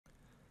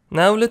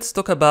Now let's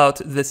talk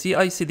about the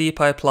CI/CD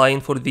pipeline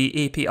for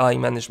the API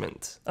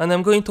management, and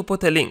I'm going to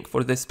put a link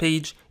for this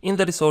page in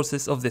the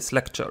resources of this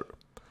lecture.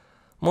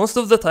 Most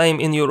of the time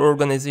in your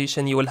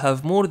organization you will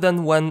have more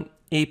than one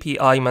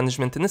API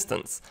management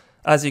instance.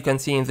 As you can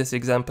see in this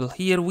example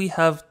here, we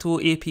have two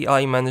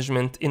API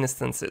management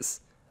instances,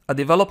 a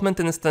development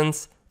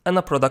instance and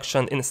a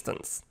production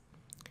instance.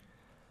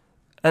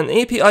 An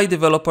API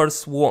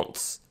developers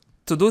wants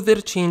to do their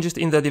changes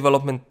in the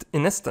development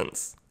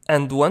instance,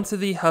 and once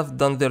they have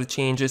done their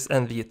changes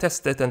and they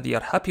test it and they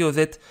are happy with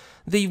it,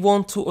 they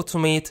want to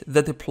automate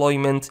the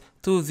deployment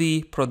to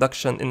the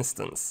production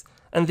instance,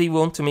 and they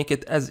want to make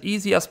it as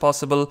easy as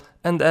possible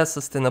and as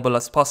sustainable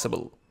as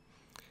possible.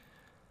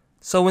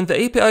 So when the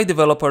API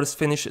developers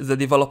finish the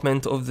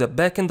development of the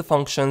backend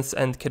functions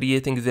and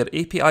creating their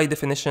API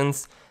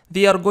definitions,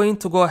 they are going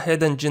to go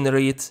ahead and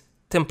generate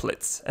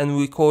templates, and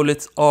we call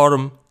it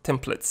ARM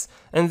templates.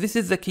 And this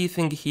is the key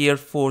thing here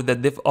for the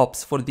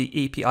DevOps for the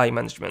API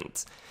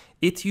management.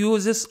 It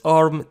uses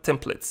ARM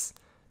templates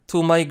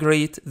to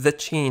migrate the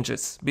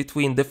changes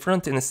between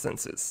different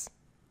instances,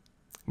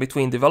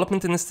 between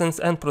development instance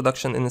and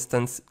production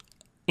instance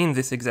in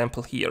this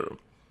example here.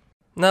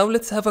 Now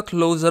let's have a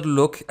closer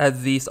look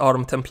at these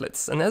ARM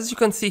templates. And as you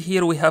can see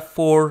here, we have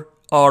 4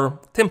 ARM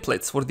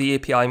templates for the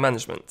API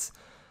management.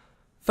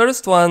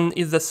 First one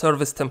is the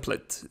service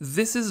template.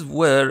 This is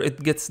where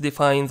it gets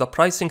defined the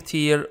pricing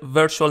tier,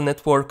 virtual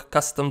network,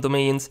 custom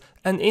domains,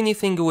 and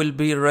anything will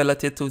be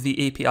related to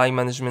the API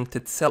management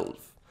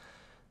itself.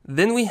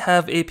 Then we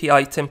have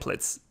API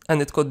templates, and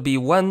it could be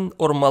one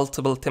or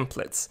multiple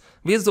templates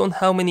based on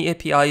how many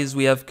APIs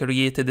we have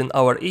created in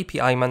our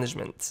API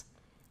management.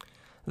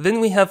 Then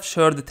we have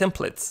shared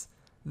templates.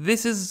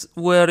 This is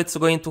where it's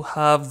going to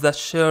have the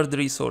shared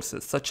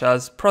resources such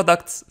as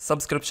products,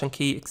 subscription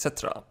key,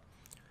 etc.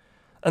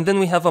 And then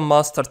we have a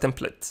master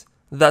template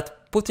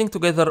that putting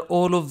together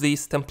all of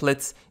these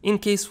templates in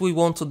case we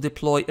want to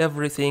deploy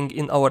everything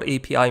in our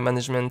API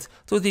management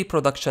to the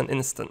production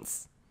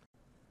instance.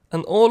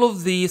 And all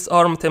of these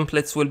ARM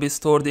templates will be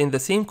stored in the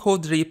same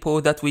code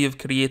repo that we have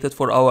created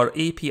for our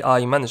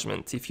API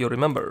management, if you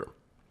remember.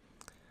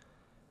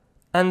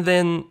 And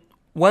then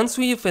once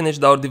we have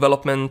finished our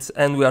development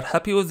and we are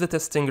happy with the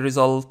testing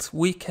result,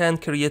 we can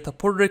create a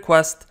pull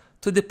request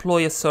to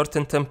deploy a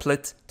certain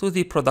template to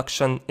the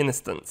production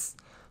instance.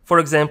 For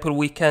example,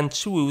 we can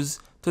choose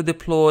to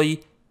deploy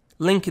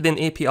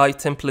LinkedIn API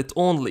template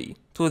only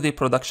to the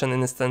production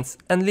instance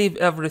and leave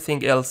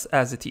everything else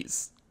as it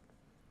is.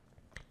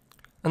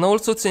 And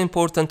also it's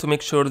important to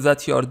make sure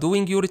that you are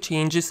doing your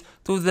changes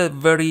to the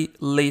very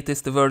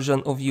latest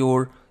version of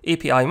your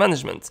API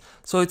management.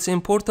 So it's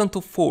important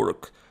to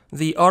fork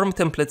the ARM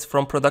templates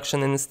from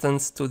production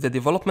instance to the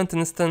development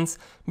instance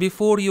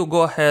before you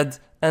go ahead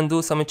and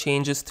do some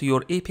changes to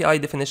your API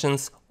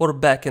definitions or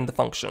backend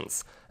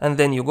functions. And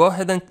then you go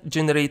ahead and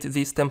generate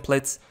these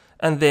templates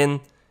and then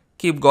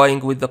keep going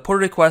with the pull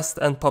request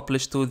and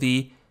publish to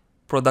the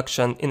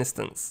production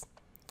instance.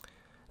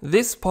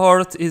 This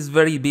part is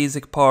very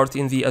basic part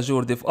in the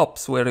Azure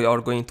DevOps, where you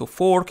are going to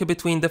fork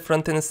between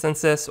different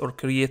instances or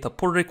create a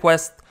pull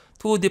request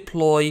to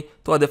deploy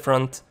to a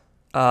different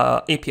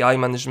API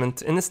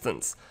management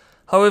instance.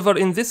 However,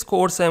 in this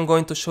course, I am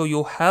going to show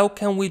you how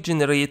can we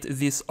generate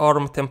these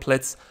ARM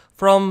templates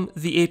from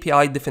the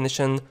API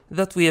definition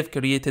that we have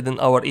created in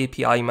our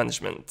API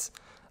management.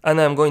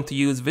 And I'm going to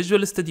use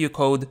Visual Studio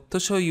Code to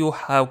show you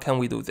how can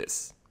we do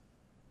this.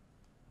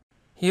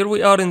 Here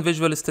we are in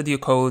Visual Studio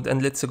Code,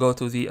 and let's go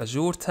to the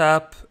Azure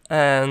tab,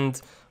 and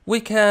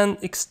we can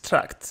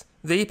extract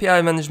the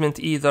API management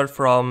either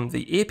from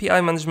the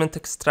API management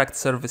extract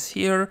service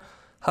here.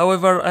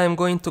 However, I am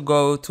going to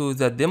go to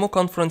the demo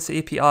conference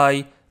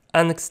API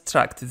and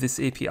extract this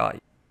API.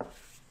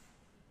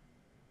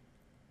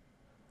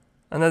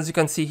 And as you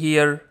can see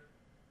here,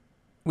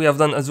 we have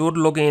done Azure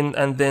login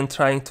and then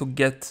trying to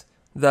get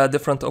the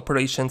different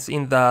operations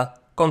in the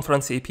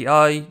conference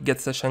API,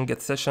 get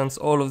sessions,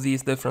 all of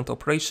these different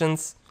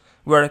operations.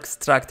 We're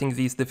extracting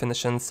these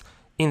definitions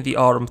in the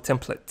ARM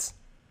template.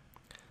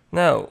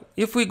 Now,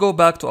 if we go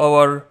back to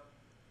our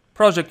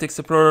Project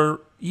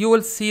Explorer, you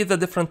will see the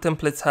different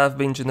templates have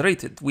been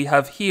generated. We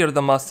have here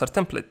the master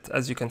template,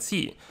 as you can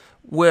see,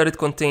 where it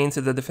contains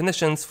the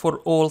definitions for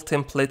all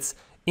templates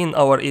in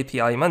our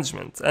API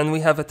management. And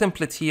we have a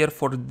template here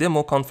for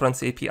demo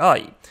conference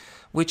API,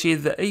 which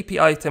is the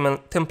API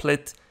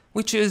template,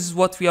 which is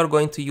what we are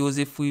going to use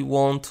if we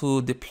want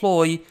to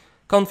deploy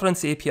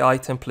conference API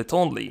template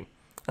only.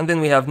 And then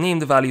we have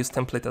named values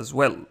template as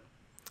well.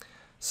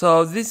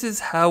 So this is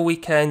how we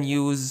can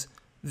use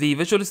the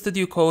Visual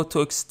Studio Code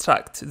to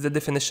extract the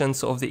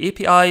definitions of the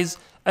APIs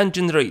and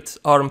generate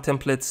ARM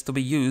templates to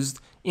be used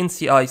in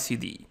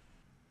CI/CD.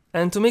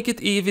 And to make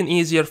it even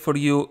easier for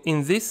you,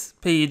 in this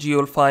page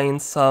you'll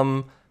find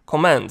some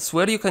commands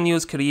where you can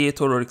use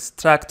creator or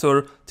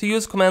extractor to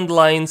use command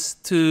lines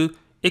to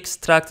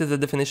extract the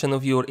definition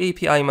of your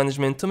API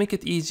management to make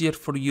it easier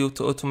for you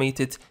to automate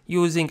it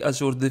using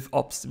Azure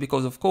DevOps,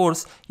 because of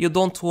course you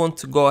don't want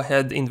to go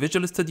ahead in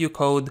Visual Studio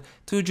Code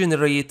to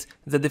generate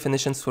the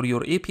definitions for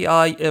your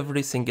API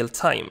every single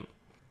time.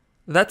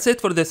 That's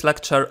it for this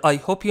lecture. I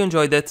hope you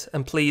enjoyed it,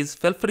 and please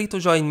feel free to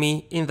join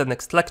me in the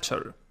next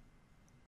lecture.